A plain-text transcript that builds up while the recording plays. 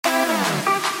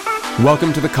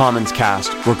Welcome to the Commons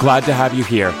Cast. We're glad to have you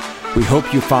here. We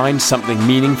hope you find something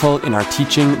meaningful in our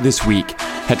teaching this week.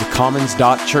 Head to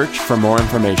commons.church for more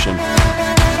information.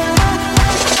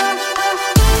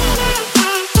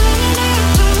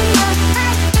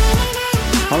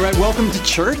 All right, welcome to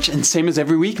church, and same as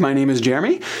every week, my name is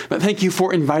Jeremy, but thank you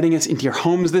for inviting us into your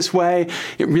homes this way.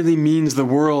 It really means the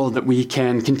world that we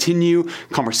can continue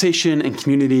conversation and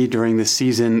community during this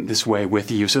season this way with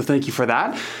you, so thank you for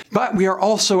that. But we are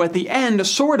also at the end,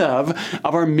 sort of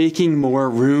our Making More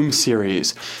Room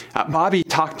series. Bobby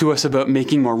talked to us about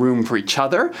making more room for each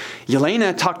other.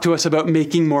 Yelena talked to us about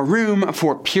making more room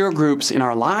for peer groups in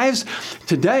our lives.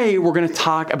 Today, we're going to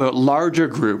talk about larger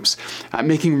groups,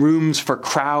 making rooms for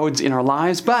crowds in our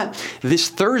lives, but this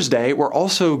Thursday, we're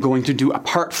also going to do a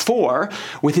part 4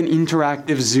 with an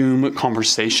interactive Zoom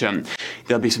conversation.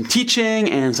 There'll be some teaching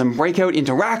and some breakout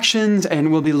interactions,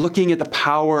 and we'll be looking at the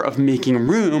power of making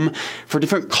room for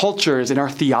different cultures in our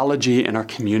theology and our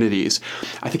communities.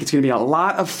 I think it's going to be a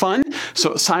lot of fun,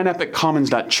 so sign up at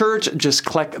commons.church, just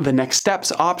click the Next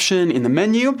Steps option in the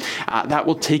menu. That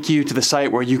will take you to the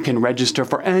site where you can register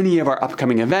for any of our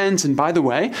upcoming events, and by the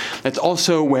way, that's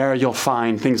also where you'll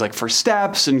find things like First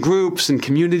Steps and groups and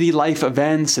community life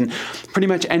events and pretty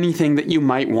much anything that you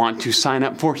might want to sign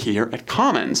up for here at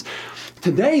Commons.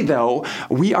 Today, though,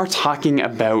 we are talking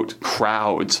about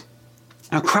crowds.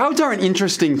 Now, crowds are an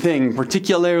interesting thing,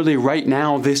 particularly right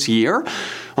now this year.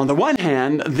 On the one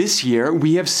hand, this year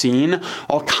we have seen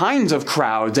all kinds of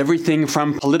crowds, everything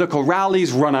from political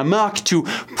rallies run amok to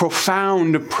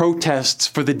profound protests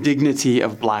for the dignity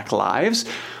of Black lives.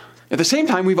 At the same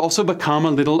time, we've also become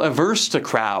a little averse to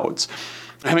crowds.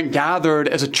 I haven't gathered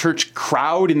as a church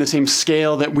crowd in the same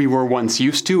scale that we were once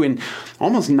used to in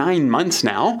almost 9 months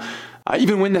now.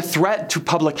 Even when the threat to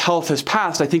public health has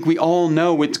passed, I think we all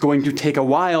know it's going to take a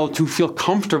while to feel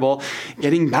comfortable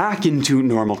getting back into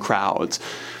normal crowds.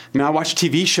 I mean, I watch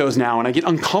TV shows now and I get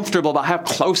uncomfortable about how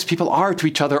close people are to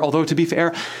each other, although to be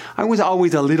fair, I was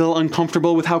always a little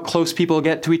uncomfortable with how close people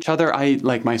get to each other. I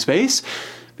like my space.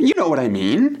 You know what I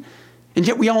mean. And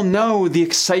yet we all know the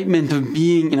excitement of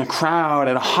being in a crowd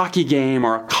at a hockey game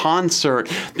or a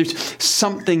concert. There's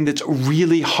something that's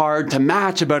really hard to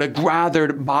match about a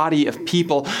gathered body of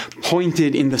people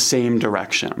pointed in the same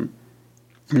direction.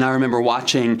 And I remember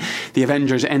watching the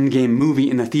Avengers Endgame movie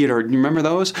in the theater. Do you remember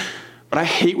those? But I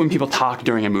hate when people talk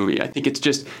during a movie. I think it's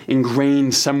just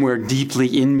ingrained somewhere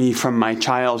deeply in me from my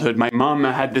childhood. My mom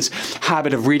had this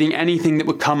habit of reading anything that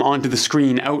would come onto the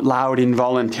screen out loud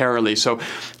involuntarily. So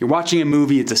you're watching a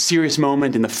movie, it's a serious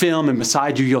moment in the film, and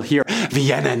beside you, you'll hear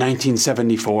Vienna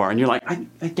 1974. And you're like,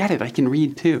 I get it, I can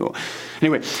read too.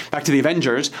 Anyway, back to the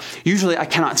Avengers. Usually I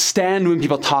cannot stand when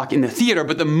people talk in the theater,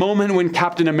 but the moment when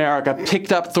Captain America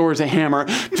picked up Thor's hammer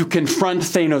to confront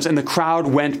Thanos and the crowd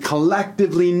went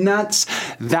collectively nuts,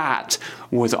 that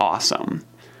was awesome.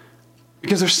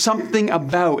 Because there's something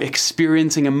about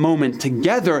experiencing a moment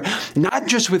together, not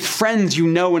just with friends you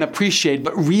know and appreciate,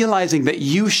 but realizing that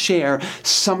you share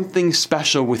something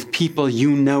special with people you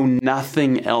know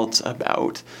nothing else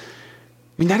about.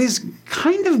 I mean, that is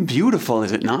kind of beautiful,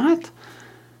 is it not?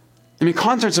 I mean,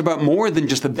 concerts are about more than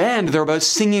just the band. They're about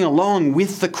singing along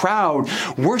with the crowd.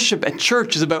 Worship at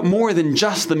church is about more than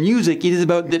just the music. It is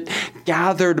about the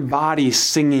gathered body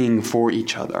singing for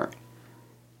each other.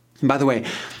 And by the way,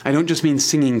 I don't just mean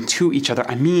singing to each other.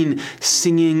 I mean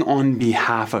singing on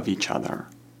behalf of each other.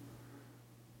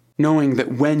 Knowing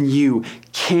that when you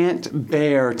can't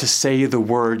bear to say the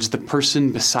words, the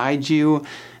person beside you,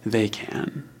 they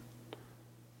can.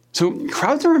 So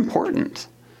crowds are important.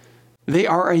 They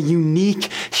are a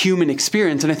unique human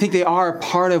experience, and I think they are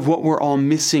part of what we're all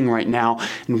missing right now.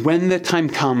 And when the time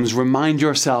comes, remind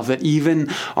yourself that even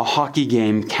a hockey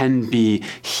game can be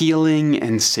healing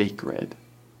and sacred.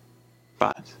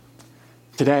 But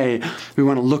today, we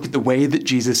want to look at the way that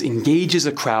Jesus engages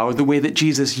a crowd, the way that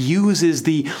Jesus uses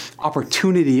the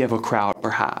opportunity of a crowd,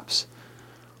 perhaps,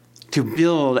 to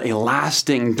build a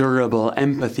lasting, durable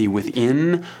empathy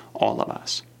within all of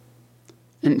us.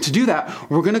 And to do that,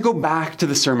 we're going to go back to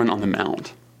the Sermon on the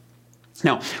Mount.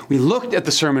 Now, we looked at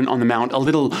the Sermon on the Mount a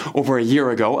little over a year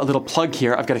ago. A little plug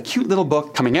here. I've got a cute little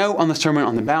book coming out on the Sermon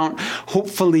on the Mount.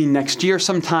 Hopefully next year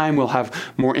sometime we'll have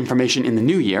more information in the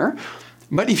new year.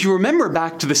 But if you remember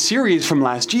back to the series from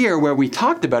last year where we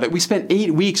talked about it, we spent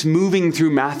 8 weeks moving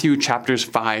through Matthew chapters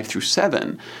 5 through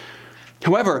 7.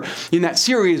 However, in that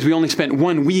series, we only spent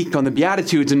 1 week on the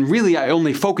Beatitudes, and really I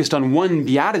only focused on one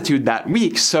Beatitude that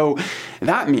week, so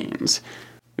that means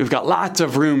we've got lots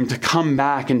of room to come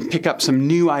back and pick up some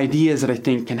new ideas that I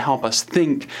think can help us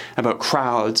think about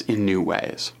crowds in new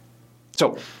ways.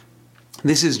 So,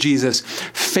 this is Jesus'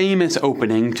 famous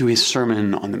opening to his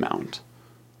Sermon on the Mount.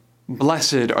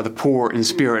 Blessed are the poor in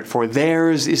spirit, for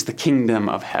theirs is the kingdom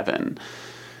of heaven.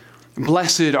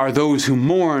 Blessed are those who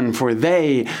mourn, for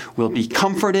they will be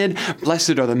comforted.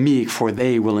 Blessed are the meek, for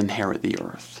they will inherit the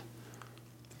earth.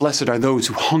 Blessed are those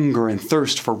who hunger and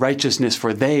thirst for righteousness,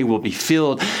 for they will be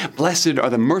filled. Blessed are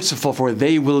the merciful, for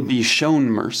they will be shown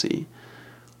mercy.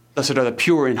 Blessed are the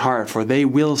pure in heart, for they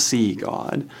will see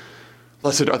God.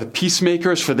 Blessed are the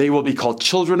peacemakers, for they will be called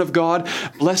children of God.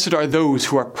 Blessed are those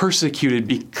who are persecuted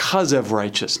because of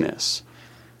righteousness,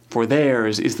 for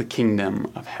theirs is the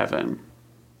kingdom of heaven.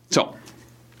 So,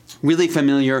 really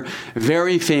familiar,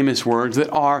 very famous words that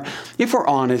are, if we're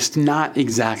honest, not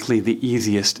exactly the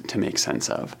easiest to make sense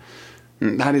of.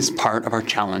 And that is part of our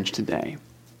challenge today.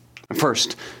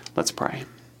 First, let's pray.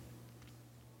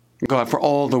 God, for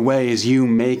all the ways you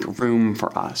make room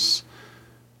for us.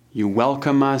 You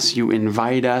welcome us, you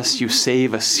invite us, you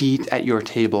save a seat at your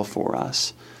table for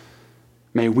us.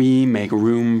 May we make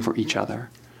room for each other.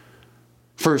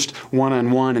 First,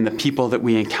 one-on-one, and the people that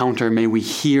we encounter, may we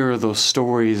hear those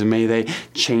stories, may they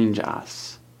change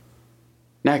us.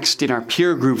 Next, in our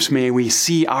peer groups, may we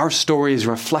see our stories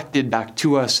reflected back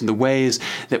to us in the ways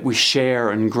that we share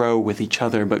and grow with each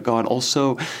other, but God,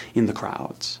 also in the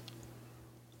crowds.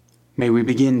 May we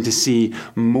begin to see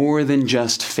more than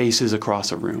just faces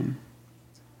across a room,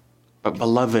 but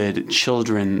beloved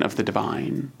children of the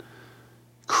divine,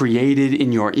 created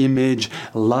in your image,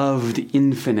 loved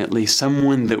infinitely,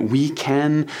 someone that we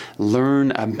can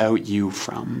learn about you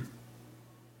from.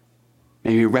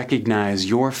 May we recognize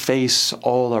your face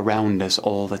all around us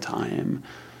all the time.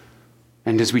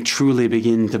 And as we truly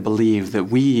begin to believe that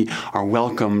we are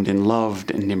welcomed and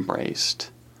loved and embraced,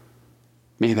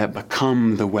 may that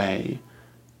become the way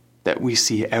that we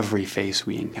see every face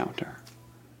we encounter.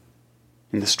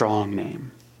 In the strong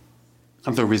name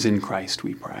of the risen Christ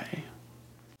we pray.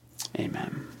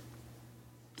 Amen.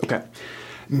 Okay.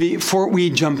 Before we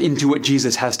jump into what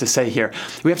Jesus has to say here,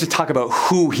 we have to talk about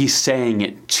who he's saying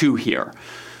it to here.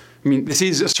 I mean, this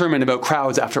is a sermon about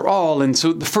crowds after all, and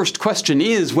so the first question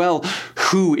is, well,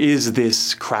 who is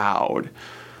this crowd?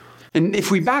 And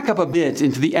if we back up a bit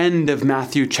into the end of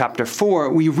Matthew chapter 4,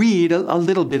 we read a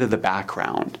little bit of the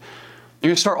background. You're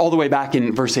going to start all the way back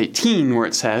in verse 18, where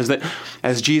it says that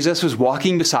as Jesus was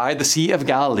walking beside the Sea of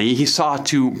Galilee, he saw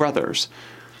two brothers,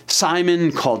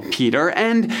 Simon called Peter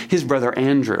and his brother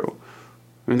Andrew.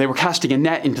 And they were casting a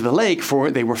net into the lake,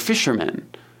 for they were fishermen.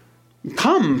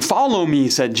 Come, follow me,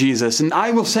 said Jesus, and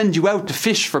I will send you out to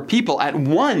fish for people. At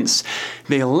once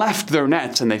they left their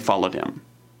nets and they followed him.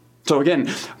 So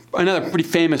again, another pretty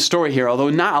famous story here, although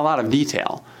not a lot of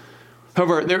detail.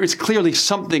 However, there is clearly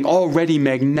something already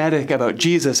magnetic about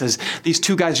Jesus as these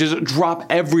two guys just drop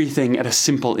everything at a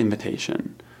simple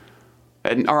invitation.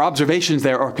 And our observations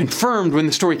there are confirmed when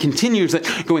the story continues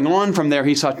that going on from there,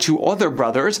 he saw two other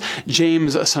brothers,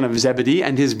 James, son of Zebedee,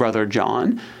 and his brother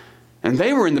John. And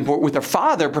they were in the boat with their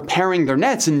father preparing their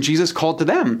nets, and Jesus called to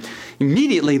them.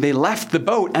 Immediately they left the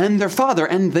boat and their father,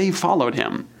 and they followed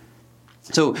him.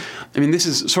 So, I mean, this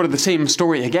is sort of the same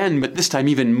story again, but this time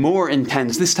even more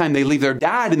intense. This time they leave their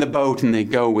dad in the boat and they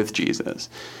go with Jesus.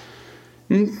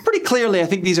 And pretty clearly, I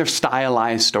think these are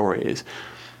stylized stories.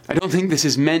 I don't think this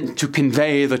is meant to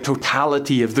convey the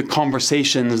totality of the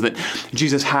conversations that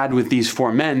Jesus had with these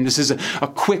four men. This is a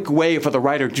quick way for the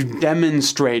writer to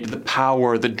demonstrate the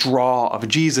power, the draw of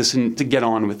Jesus, and to get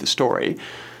on with the story.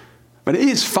 But it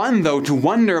is fun, though, to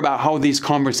wonder about how these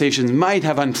conversations might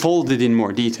have unfolded in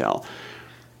more detail.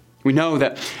 We know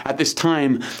that at this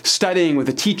time, studying with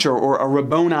a teacher or a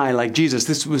Rabboni like Jesus,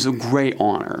 this was a great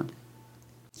honor.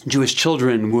 Jewish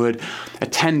children would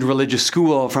attend religious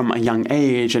school from a young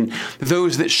age, and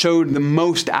those that showed the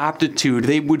most aptitude,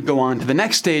 they would go on to the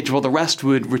next stage, while the rest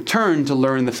would return to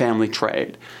learn the family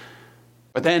trade.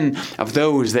 But then, of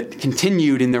those that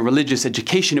continued in their religious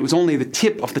education, it was only the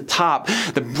tip of the top,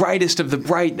 the brightest of the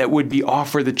bright, that would be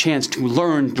offered the chance to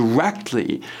learn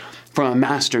directly from a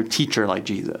master teacher like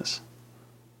Jesus.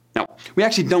 Now, we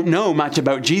actually don't know much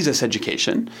about Jesus'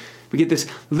 education. We get this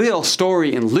little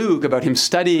story in Luke about him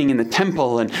studying in the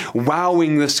temple and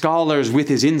wowing the scholars with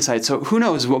his insight. So who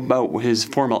knows about his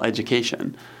formal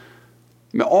education?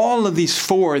 All of these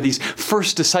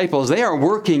first disciples, they are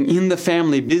working in the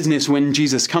family business when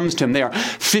Jesus comes to them. They are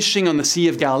fishing on the Sea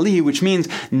of Galilee, which means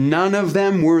none of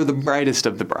them were the brightest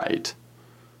of the bright.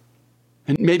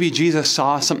 And maybe Jesus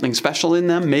saw something special in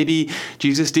them. Maybe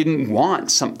Jesus didn't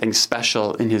want something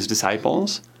special in his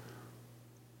disciples.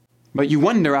 But you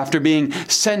wonder, after being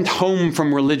sent home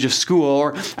from religious school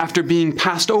or after being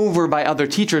passed over by other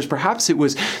teachers, perhaps it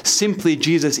was simply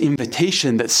Jesus'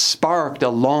 invitation that sparked a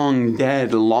long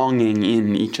dead longing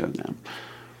in each of them.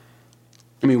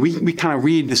 I mean, we kind of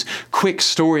read this quick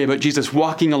story about Jesus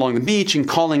walking along the beach and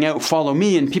calling out, "Follow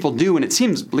me," and people do, and it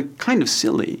seems like kind of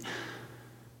silly.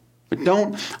 But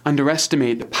don't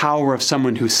underestimate the power of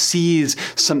someone who sees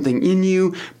something in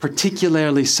you,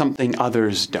 particularly something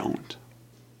others don't.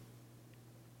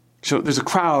 So there's a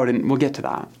crowd, and we'll get to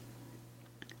that.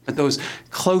 But those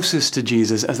closest to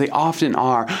Jesus, as they often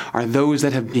are those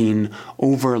that have been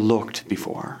overlooked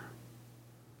before.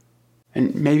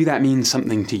 And maybe that means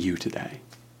something to you today.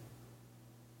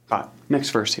 But next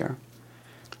verse here.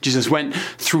 Jesus went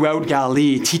throughout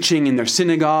Galilee, teaching in their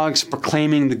synagogues,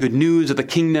 proclaiming the good news of the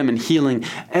kingdom, and healing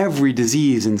every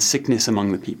disease and sickness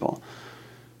among the people.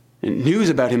 And news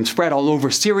about him spread all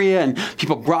over Syria, and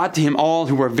people brought to him all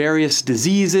who were various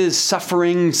diseases,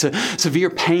 suffering, severe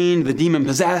pain, the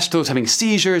demon-possessed, those having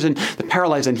seizures, and the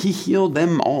paralyzed, and he healed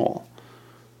them all.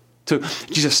 So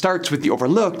Jesus starts with the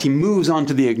overlooked, he moves on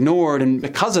to the ignored, and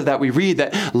because of that we read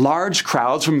that large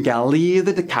crowds from Galilee,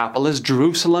 the Decapolis,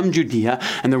 Jerusalem, Judea,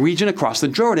 and the region across the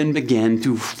Jordan began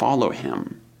to follow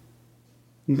him.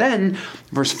 Then,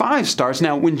 verse 5 starts,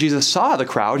 "Now when Jesus saw the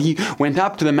crowd, he went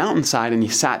up to the mountainside and he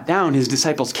sat down. His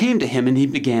disciples came to him and he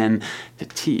began to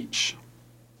teach."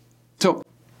 So,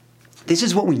 this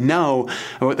is what we know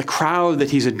about the crowd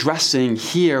that he's addressing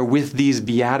here with these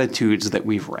Beatitudes that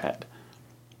we've read.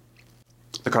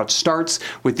 The crowd starts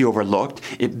with the overlooked.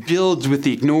 It builds with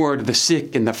the ignored, the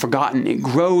sick, and the forgotten. It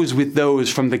grows with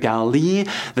those from the Galilee,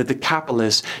 the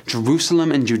Decapolis,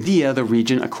 Jerusalem, and Judea, the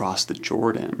region across the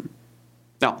Jordan.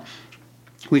 Now,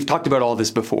 we've talked about all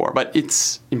this before, but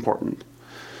it's important.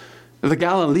 The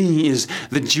Galilee is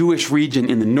the Jewish region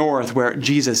in the north where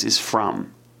Jesus is from.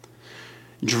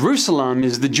 Jerusalem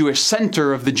is the Jewish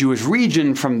center of the Jewish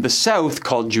region from the south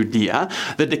called Judea.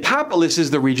 The Decapolis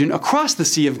is the region across the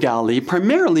Sea of Galilee,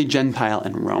 primarily Gentile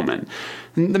and Roman.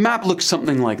 And the map looks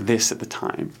something like this at the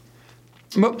time.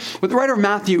 But what the writer of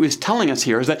Matthew is telling us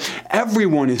here is that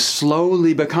everyone is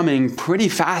slowly becoming pretty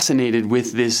fascinated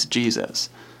with this Jesus.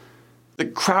 The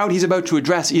crowd he's about to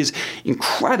address is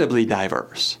incredibly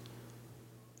diverse.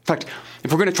 In fact,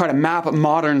 if we're going to try to map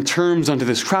modern terms onto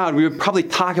this crowd, we would probably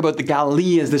talk about the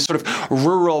Galilee as this sort of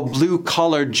rural,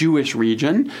 blue-collar Jewish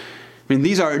region. I mean,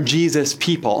 these are Jesus'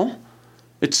 people.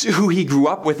 It's who he grew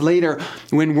up with. Later,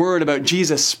 when word about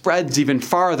Jesus spreads even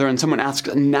farther and someone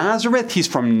asks, "Nazareth? He's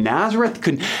from Nazareth?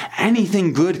 Could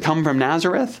anything good come from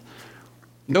Nazareth?"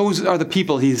 Those are the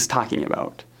people he's talking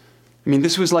about. I mean,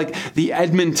 this was like the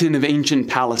Edmonton of ancient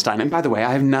Palestine. And by the way,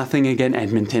 I have nothing against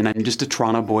Edmonton. I'm just a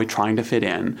Toronto boy trying to fit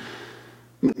in.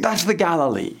 That's the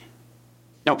Galilee.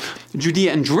 Now,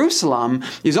 Judea and Jerusalem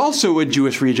is also a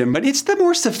Jewish region, but it's the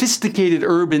more sophisticated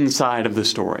urban side of the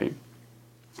story.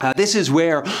 This is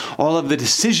where all of the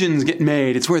decisions get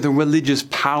made. It's where the religious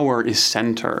power is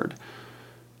centered.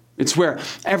 It's where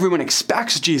everyone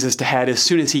expects Jesus to head as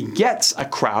soon as he gets a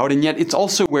crowd, and yet it's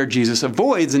also where Jesus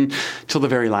avoids until the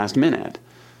very last minute.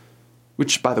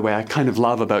 Which, by the way, I kind of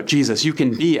love about Jesus. You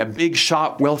can be a big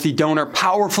shot, wealthy donor,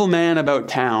 powerful man about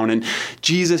town, and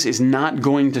Jesus is not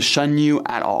going to shun you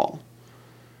at all.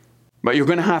 But you're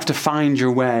going to have to find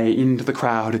your way into the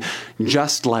crowd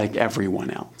just like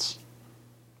everyone else.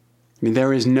 I mean,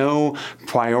 there is no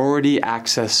priority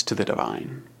access to the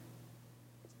divine.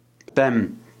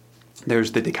 Then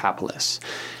there's the Decapolis.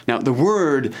 Now, the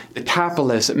word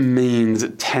Decapolis means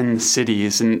 10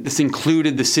 cities, and this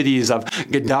included the cities of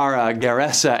Gadara,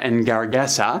 Gerasa, and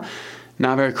Gergesa.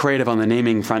 Not very creative on the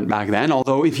naming front back then,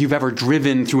 although if you've ever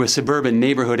driven through a suburban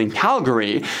neighborhood in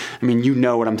Calgary, I mean, you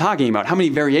know what I'm talking about. How many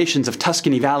variations of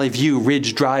Tuscany Valley View,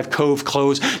 Ridge, Drive, Cove,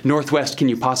 Close, Northwest can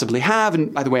you possibly have?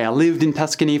 And by the way, I lived in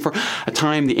Tuscany for a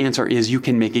time. The answer is you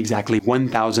can make exactly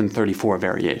 1,034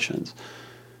 variations.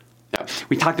 Now,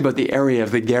 we talked about the area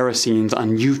of the Gerasenes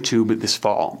on YouTube this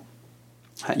fall.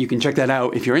 You can check that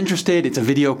out if you're interested. It's a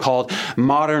video called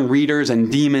Modern Readers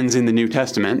and Demons in the New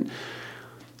Testament.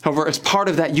 However, as part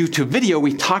of that YouTube video,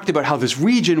 we talked about how this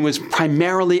region was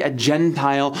primarily a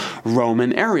Gentile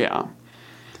Roman area.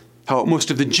 How most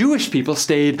of the Jewish people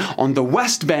stayed on the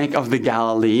west bank of the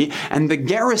Galilee, and the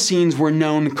Gerasenes were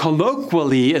known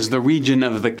colloquially as the region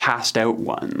of the cast out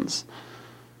ones.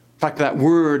 In fact, that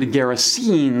word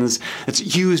Gerasenes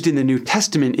that's used in the New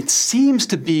Testament, it seems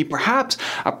to be perhaps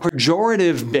a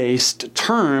pejorative-based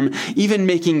term, even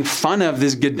making fun of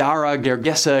this Gadara,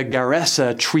 Gergesa,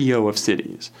 Gerasa trio of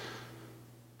cities.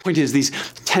 Point is, these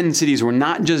 10 cities were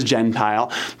not just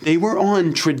Gentile. They were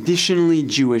on traditionally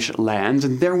Jewish lands,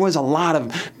 and there was a lot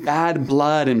of bad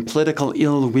blood and political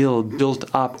ill will built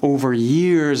up over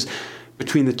years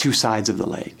between the two sides of the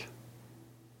lake.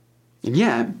 And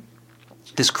yet,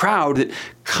 this crowd that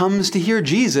comes to hear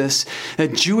Jesus, a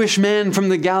Jewish man from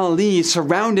the Galilee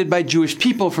surrounded by Jewish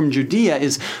people from Judea,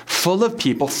 is full of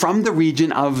people from the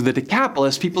region of the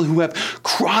Decapolis, people who have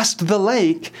crossed the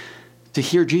lake to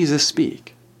hear Jesus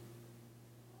speak.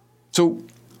 So,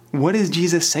 what does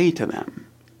Jesus say to them?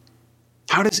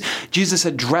 How does Jesus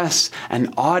address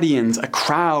an audience, a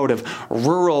crowd of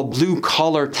rural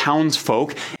blue-collar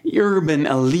townsfolk, urban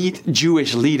elite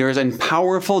Jewish leaders, and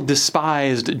powerful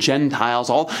despised Gentiles,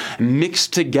 all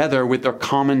mixed together with their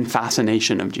common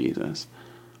fascination of Jesus?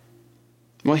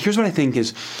 Well, here's what I think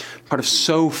is part of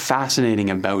so fascinating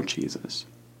about Jesus,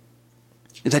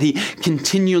 is that he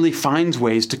continually finds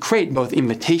ways to create both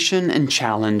invitation and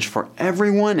challenge for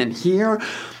everyone, and here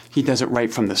he does it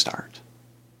right from the start.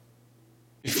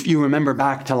 If you remember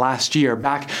back to last year,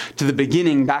 back to the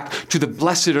beginning, back to the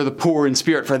blessed are the poor in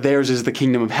spirit, for theirs is the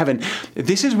kingdom of heaven,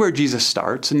 this is where Jesus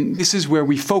starts, and this is where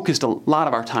we focused a lot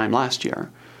of our time last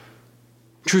year.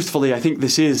 Truthfully, I think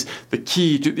this is the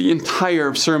key to the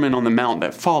entire Sermon on the Mount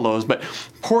that follows, but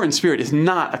poor in spirit is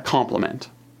not a compliment.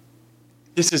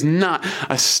 This is not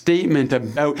a statement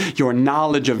about your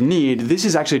knowledge of need. This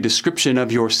is actually a description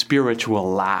of your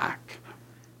spiritual lack.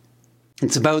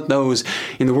 It's about those,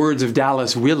 in the words of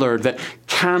Dallas Willard, that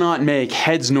cannot make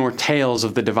heads nor tails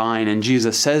of the divine. And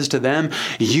Jesus says to them,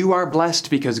 you are blessed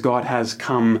because God has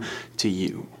come to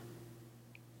you.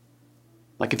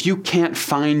 Like if you can't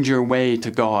find your way to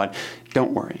God,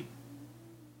 don't worry.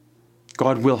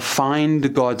 God will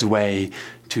find God's way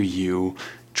to you.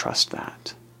 Trust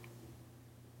that.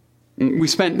 We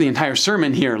spent the entire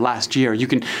sermon here last year. You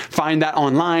can find that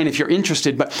online if you're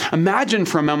interested. But imagine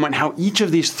for a moment how each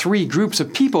of these three groups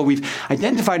of people we've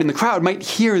identified in the crowd might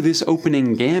hear this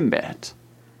opening gambit.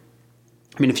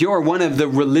 I mean, if you're one of the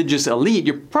religious elite,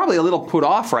 you're probably a little put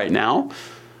off right now.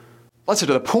 Blessed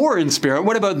are the poor in spirit.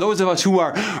 What about those of us who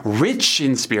are rich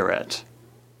in spirit?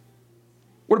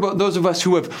 What about those of us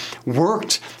who have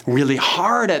worked really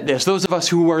hard at this? Those of us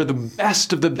who are the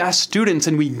best of the best students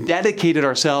and we dedicated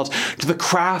ourselves to the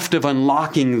craft of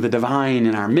unlocking the divine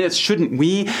in our midst. Shouldn't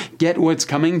we get what's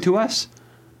coming to us?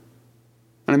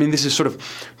 And I mean, this is sort of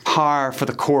par for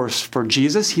the course for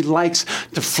Jesus. He likes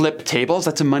to flip tables.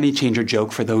 That's a money changer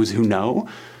joke for those who know.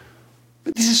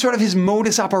 But this is sort of his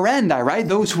modus operandi, right?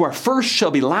 Those who are first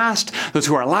shall be last. Those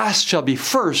who are last shall be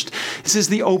first. This is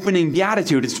the opening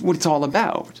beatitude. It's what it's all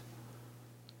about.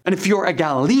 And if you're a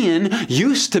Galilean,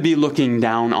 used to be looking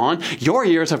down on, your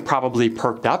ears have probably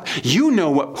perked up. You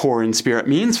know what poor in spirit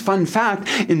means. Fun fact,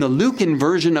 in the Lucan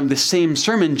version of the same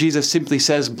sermon, Jesus simply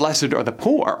says, blessed are the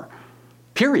poor,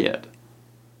 period.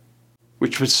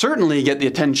 Which would certainly get the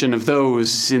attention of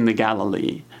those in the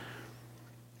Galilee.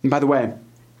 And by the way,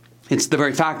 it's the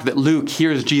very fact that Luke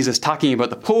hears Jesus talking about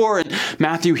the poor and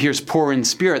Matthew hears poor in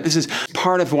spirit. This is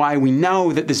part of why we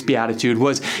know that this beatitude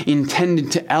was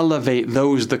intended to elevate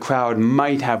those the crowd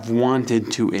might have wanted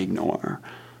to ignore.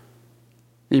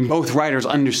 And both writers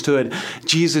understood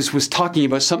Jesus was talking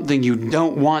about something you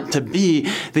don't want to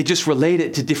be. They just relate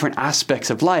it to different aspects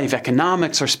of life,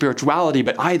 economics or spirituality.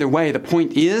 But either way, the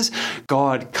point is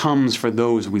God comes for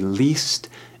those we least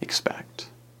expect.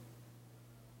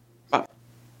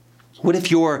 What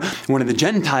if you're one of the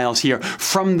Gentiles here,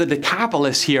 from the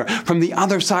Decapolis here, from the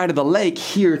other side of the lake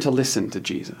here to listen to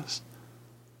Jesus?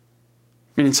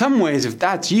 I mean, in some ways, if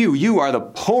that's you, you are the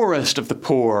poorest of the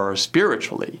poor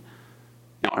spiritually.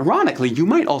 Now, ironically, you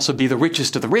might also be the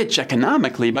richest of the rich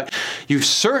economically, but you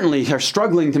certainly are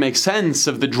struggling to make sense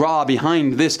of the draw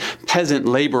behind this peasant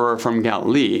laborer from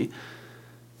Galilee.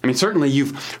 I mean, certainly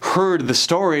you've heard the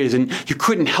stories and you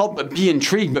couldn't help but be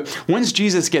intrigued. But once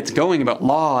Jesus gets going about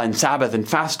law and Sabbath and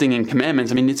fasting and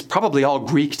commandments, I mean, it's probably all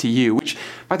Greek to you, which,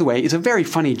 by the way, is a very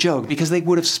funny joke because they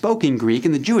would have spoken Greek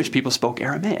and the Jewish people spoke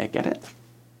Aramaic. Get it?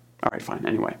 All right, fine.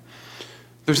 Anyway,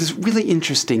 there's this really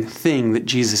interesting thing that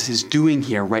Jesus is doing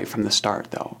here right from the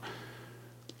start, though.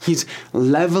 He's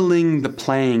leveling the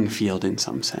playing field in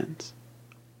some sense.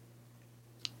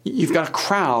 You've got a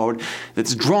crowd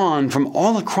that's drawn from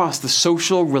all across the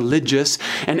social, religious,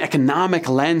 and economic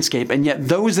landscape, and yet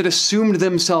those that assumed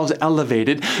themselves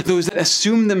elevated, those that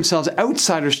assumed themselves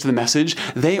outsiders to the message,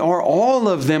 they are all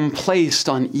of them placed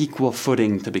on equal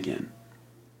footing to begin.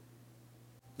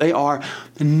 They are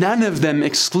none of them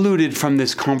excluded from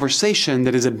this conversation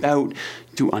that is about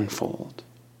to unfold.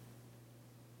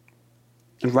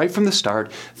 And right from the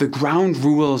start, the ground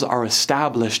rules are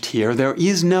established here. There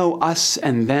is no us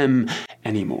and them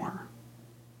anymore.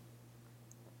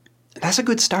 That's a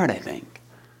good start, I think.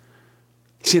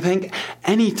 See, I think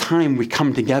any time we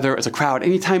come together as a crowd,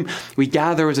 anytime we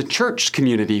gather as a church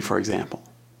community, for example,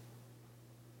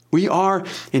 we are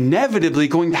inevitably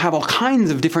going to have all kinds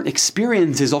of different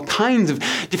experiences, all kinds of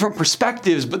different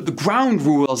perspectives, but the ground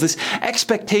rules, this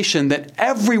expectation that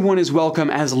everyone is welcome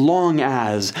as long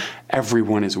as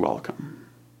everyone is welcome,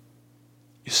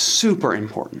 is super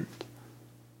important.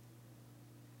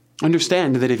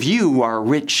 Understand that if you are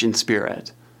rich in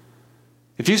spirit,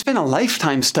 if you spend a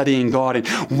lifetime studying God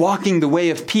and walking the way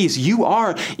of peace, you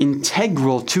are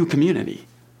integral to community.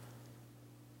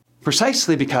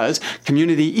 Precisely because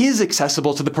community is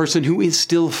accessible to the person who is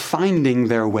still finding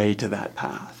their way to that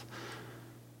path.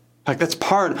 In fact, that's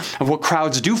part of what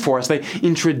crowds do for us. They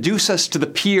introduce us to the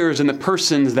peers and the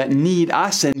persons that need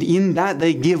us, and in that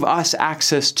they give us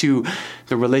access to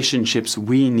the relationships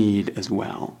we need as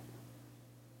well.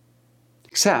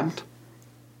 Except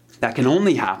that can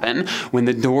only happen when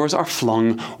the doors are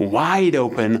flung wide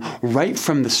open right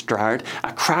from the start.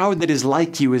 A crowd that is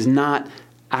like you is not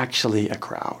actually a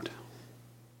crowd.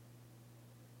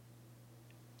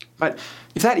 But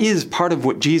if that is part of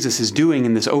what Jesus is doing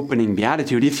in this opening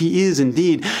beatitude, if he is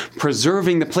indeed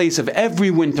preserving the place of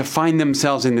everyone to find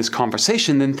themselves in this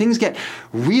conversation, then things get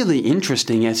really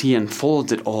interesting as he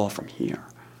unfolds it all from here.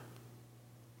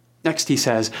 Next he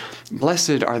says,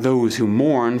 "Blessed are those who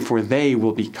mourn, for they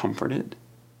will be comforted."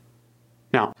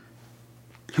 Now,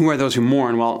 who are those who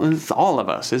mourn? Well, it's all of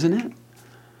us, isn't it?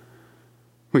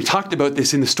 We talked about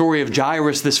this in the story of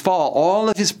Jairus this fall. All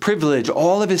of his privilege,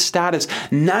 all of his status,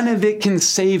 none of it can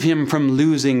save him from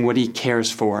losing what he cares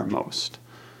for most.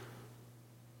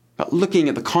 But looking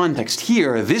at the context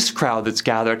here, this crowd that's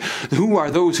gathered, who are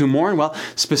those who mourn? Well,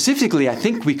 specifically, I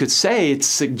think we could say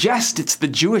it's the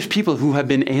Jewish people who have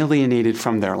been alienated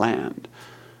from their land,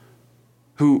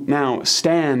 who now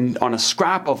stand on a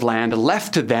scrap of land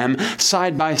left to them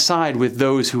side by side with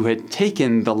those who had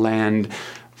taken the land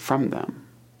from them.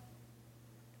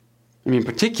 I mean,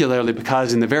 particularly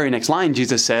because in the very next line,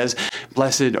 Jesus says,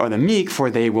 "Blessed are the meek,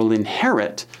 for they will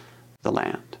inherit the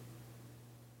land."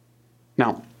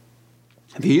 Now,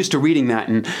 if you're used to reading that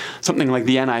in something like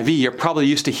the NIV, you're probably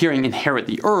used to hearing inherit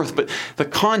the earth, but the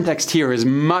context here is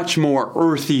much more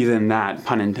earthy than that,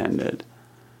 pun intended.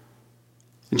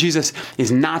 Jesus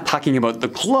is not talking about the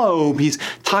globe, he's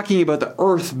talking about the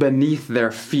earth beneath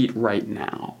their feet right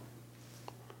now.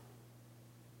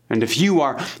 And if you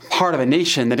are part of a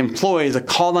nation that employs a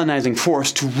colonizing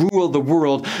force to rule the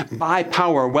world by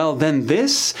power, well, then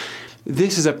this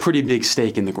is a pretty big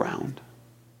stake in the ground.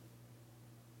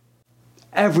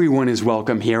 Everyone is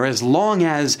welcome here, as long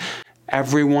as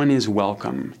everyone is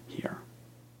welcome here.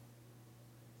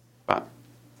 But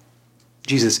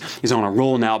Jesus is on a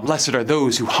roll now. Blessed are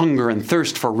those who hunger and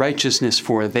thirst for righteousness,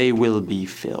 for they will be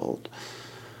filled.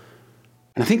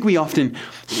 And I think we often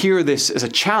hear this as a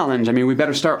challenge. I mean, we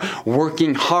better start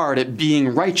working hard at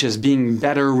being righteous, being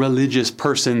better religious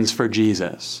persons for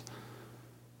Jesus.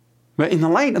 But in the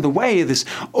light of the way this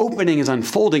opening is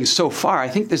unfolding so far, I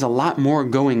think there's a lot more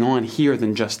going on here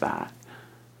than just that.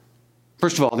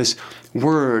 First of all, this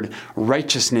word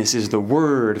righteousness is the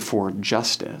word for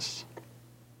justice.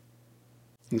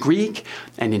 In Greek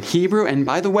and in Hebrew, and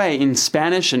by the way, in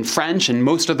Spanish and French and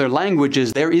most other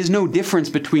languages, there is no difference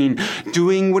between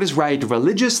doing what is right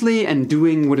religiously and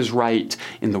doing what is right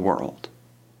in the world.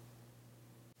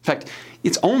 In fact,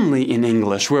 it's only in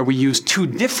English where we use two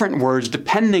different words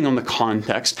depending on the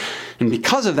context. And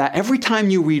because of that, every time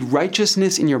you read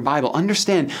righteousness in your Bible,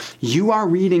 understand you are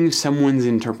reading someone's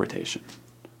interpretation.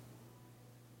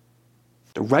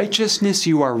 The righteousness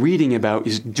you are reading about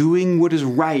is doing what is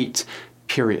right,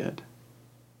 period.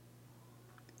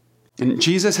 And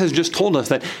Jesus has just told us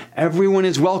that everyone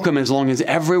is welcome as long as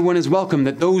everyone is welcome,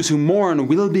 that those who mourn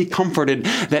will be comforted,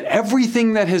 that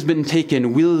everything that has been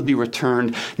taken will be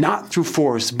returned, not through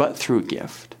force, but through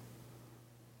gift.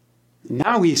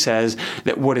 Now he says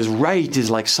that what is right is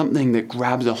like something that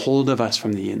grabs a hold of us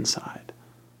from the inside.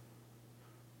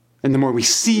 And the more we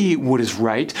see what is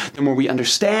right, the more we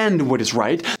understand what is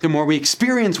right, the more we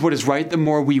experience what is right, the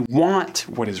more we want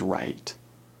what is right.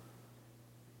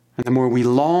 And the more we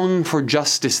long for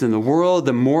justice in the world,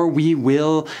 the more we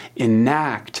will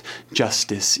enact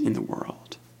justice in the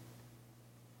world.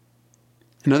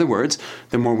 In other words,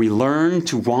 the more we learn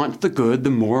to want the good,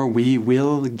 the more we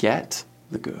will get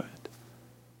the good.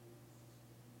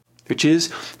 Which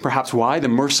is perhaps why the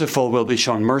merciful will be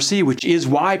shown mercy, which is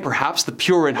why perhaps the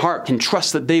pure in heart can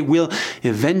trust that they will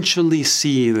eventually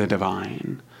see the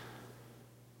divine.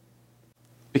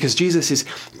 Because Jesus is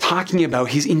talking about,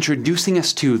 he's introducing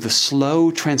us to the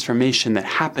slow transformation that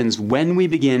happens when we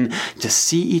begin to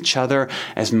see each other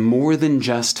as more than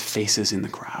just faces in the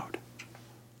crowd.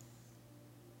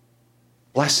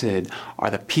 Blessed are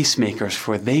the peacemakers,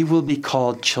 for they will be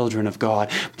called children of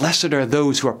God. Blessed are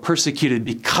those who are persecuted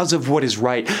because of what is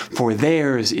right, for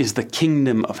theirs is the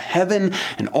kingdom of heaven.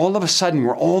 And all of a sudden,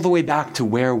 we're all the way back to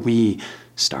where we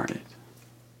started.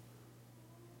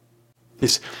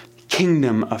 This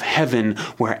kingdom of heaven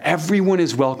where everyone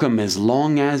is welcome as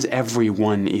long as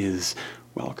everyone is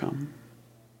welcome.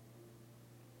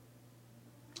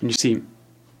 And you see,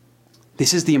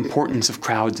 this is the importance of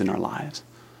crowds in our lives.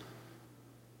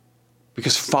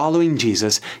 Because following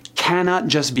Jesus cannot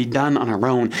just be done on our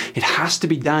own. It has to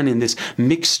be done in this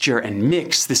mixture and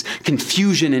mix, this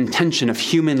confusion and tension of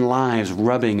human lives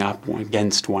rubbing up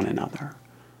against one another.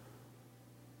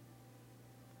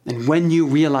 And when you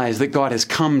realize that God has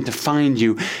come to find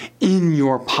you in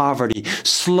your poverty,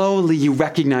 slowly you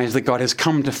recognize that God has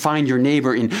come to find your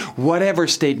neighbor in whatever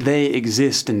state they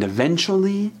exist, and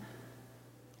eventually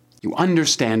you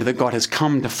understand that God has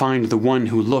come to find the one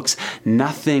who looks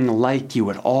nothing like you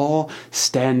at all,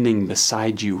 standing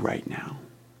beside you right now.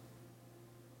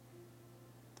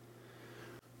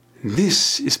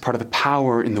 This is part of the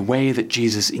power in the way that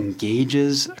Jesus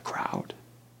engages a crowd.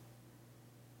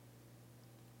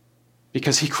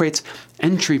 Because he creates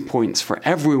entry points for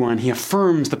everyone. He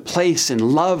affirms the place and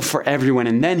love for everyone,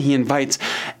 and then he invites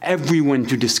everyone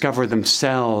to discover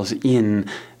themselves in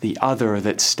the other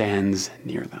that stands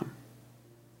near them.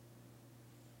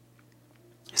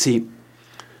 See,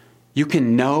 you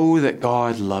can know that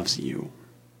God loves you,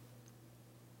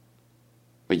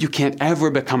 but you can't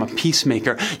ever become a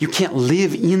peacemaker. You can't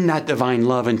live in that divine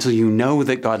love until you know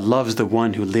that God loves the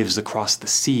one who lives across the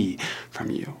sea from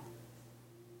you.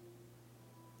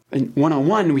 And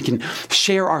one-on-one, we can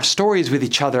share our stories with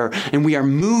each other, and we are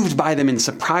moved by them in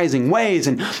surprising ways.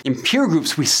 And in peer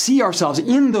groups, we see ourselves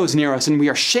in those near us, and we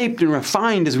are shaped and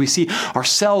refined as we see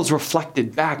ourselves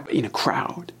reflected back in a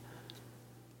crowd.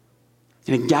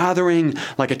 In a gathering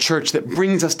like a church that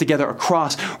brings us together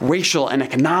across racial and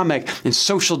economic and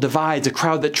social divides, a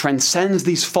crowd that transcends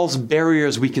these false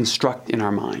barriers we construct in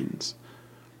our minds.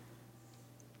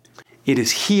 It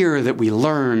is here that we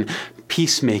learn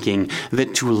peacemaking,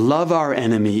 that to love our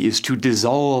enemy is to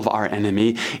dissolve our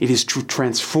enemy. It is to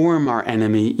transform our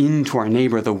enemy into our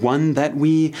neighbor, the one that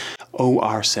we owe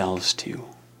ourselves to.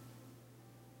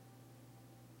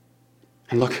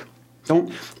 And look,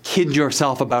 don't kid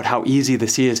yourself about how easy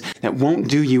this is. That won't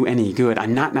do you any good.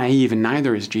 I'm not naive, and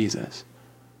neither is Jesus.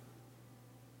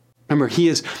 Remember, he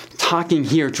is talking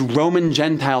here to Roman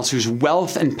Gentiles whose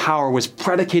wealth and power was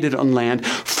predicated on land,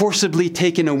 forcibly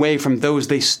taken away from those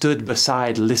they stood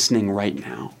beside listening right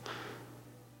now.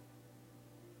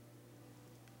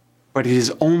 But it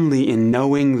is only in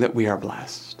knowing that we are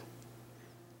blessed,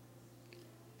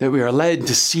 that we are led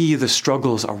to see the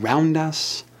struggles around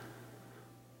us,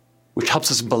 which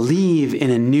helps us believe in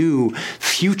a new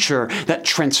future that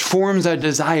transforms our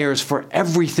desires for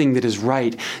everything that is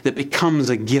right, that becomes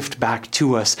a gift back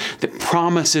to us, that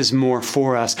promises more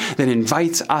for us, that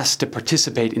invites us to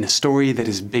participate in a story that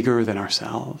is bigger than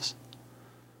ourselves,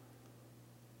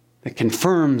 that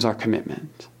confirms our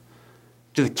commitment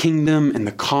to the kingdom and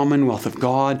the commonwealth of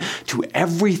God, to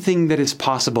everything that is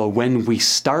possible when we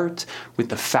start with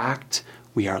the fact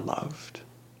we are loved.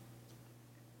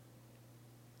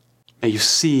 May you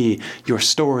see your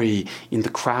story in the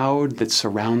crowd that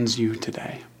surrounds you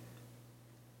today.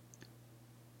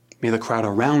 May the crowd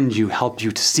around you help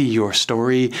you to see your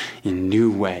story in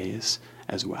new ways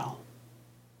as well.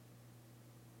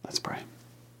 Let's pray.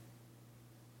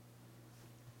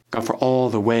 God, for all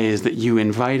the ways that you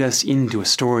invite us into a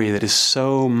story that is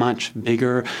so much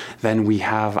bigger than we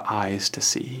have eyes to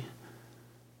see,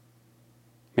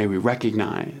 may we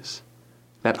recognize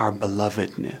that our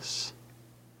belovedness,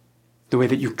 the way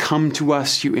that you come to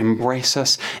us, you embrace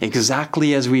us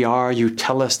exactly as we are, you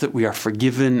tell us that we are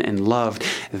forgiven and loved.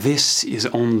 This is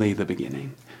only the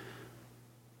beginning.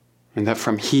 And that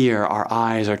from here, our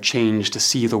eyes are changed to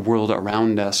see the world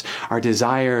around us. Our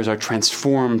desires are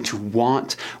transformed to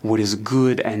want what is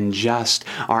good and just.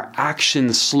 Our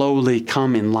actions slowly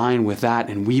come in line with that,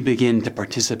 and we begin to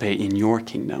participate in your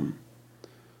kingdom.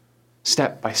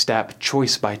 Step by step,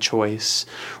 choice by choice,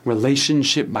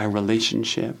 relationship by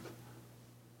relationship.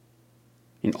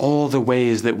 In all the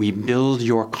ways that we build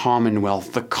your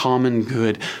commonwealth, the common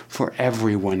good for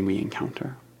everyone we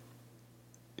encounter.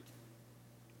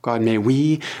 God, may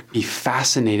we be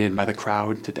fascinated by the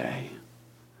crowd today.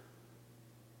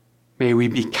 May we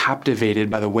be captivated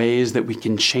by the ways that we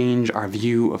can change our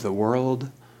view of the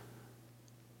world.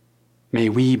 May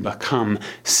we become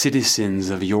citizens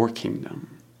of your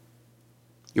kingdom,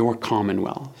 your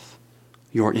commonwealth,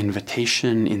 your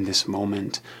invitation in this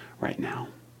moment right now.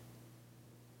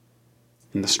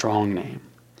 In the strong name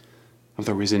of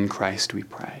the risen Christ we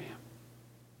pray.